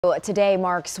Today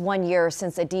marks 1 year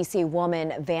since a D.C.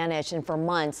 woman vanished, and for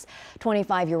months,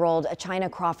 25-year-old Chyna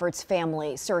Crawford's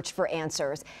family searched for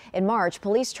answers. In March,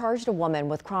 police charged a woman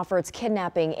with Crawford's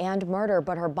kidnapping and murder,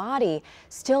 but her body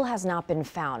still has not been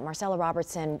found. Marcella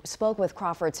Robertson spoke with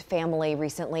Crawford's family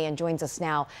recently and joins us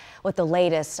now with the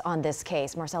latest on this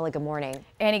case. Marcella, good morning.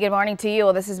 Annie, good morning to you.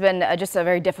 Well, this has been just a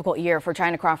very difficult year for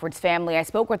Chyna Crawford's family. I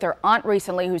spoke with her aunt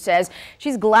recently, who says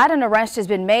she's glad an arrest has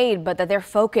been made, but that their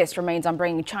focus remains on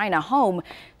bringing Chyna home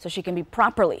so she can be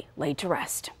properly laid to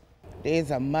rest.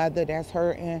 There's a mother that's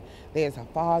hurting, there's a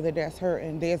father that's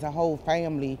hurting, there's a whole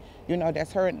family,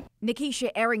 that's hurting. Nikisha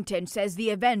Arrington says the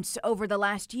events over the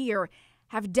last year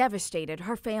have devastated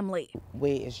her family.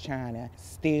 Where is Chyna?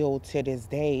 Still to this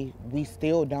day, we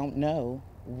still don't know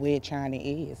where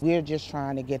Chyna is. We're just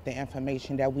trying to get the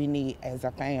information that we need as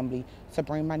a family to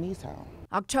bring my niece home.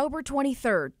 October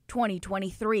 23rd,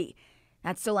 2023.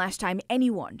 That's the last time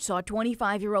anyone saw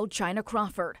 25-year-old Chyna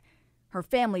Crawford. Her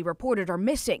family reported her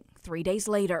missing 3 days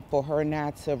later. For her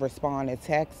not to respond to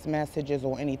text messages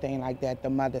or anything like that, the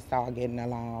mother started getting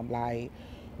alarmed, like,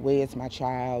 where's my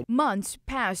child? Months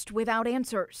passed without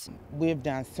answers. We've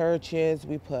done searches,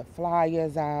 we put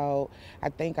flyers out. I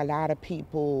think a lot of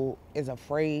people is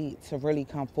afraid to really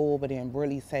come forward and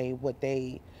really say what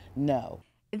they know.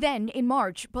 Then, in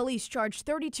March, police charged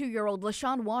 32-year-old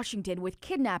LaShawn Washington with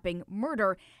kidnapping,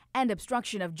 murder, and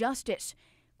obstruction of justice.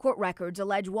 Court records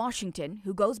allege Washington,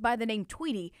 who goes by the name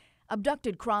Tweety,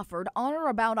 abducted Crawford on or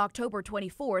about October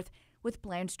 24th with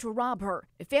plans to rob her.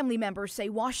 Family members say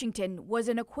Washington was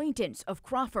an acquaintance of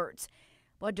Crawford's.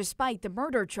 But despite the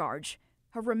murder charge,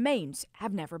 her remains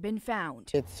have never been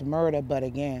found. It's murder, but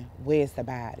again, where's the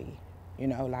body?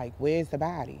 Where's the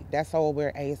body? That's all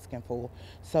we're asking for,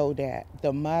 so that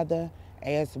the mother,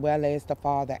 as well as the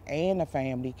father and the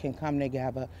family, can come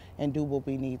together and do what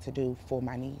we need to do for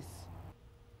my niece.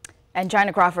 And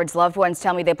Chyna Crawford's loved ones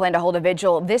tell me they plan to hold a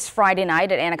vigil this Friday night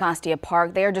at Anacostia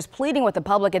Park. They are just pleading with the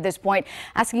public at this point,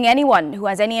 asking anyone who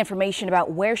has any information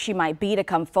about where she might be to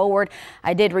come forward.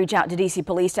 I did reach out to D.C.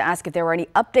 police to ask if there were any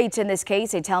updates in this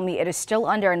case. They tell me it is still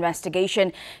under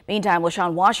investigation. Meantime,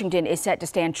 LaShawn Washington is set to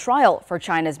stand trial for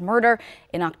Chyna's murder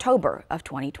in October of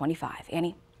 2025.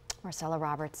 Annie? Marcella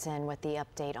Robertson with the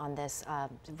update on this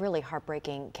really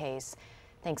heartbreaking case.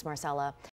 Thanks, Marcella.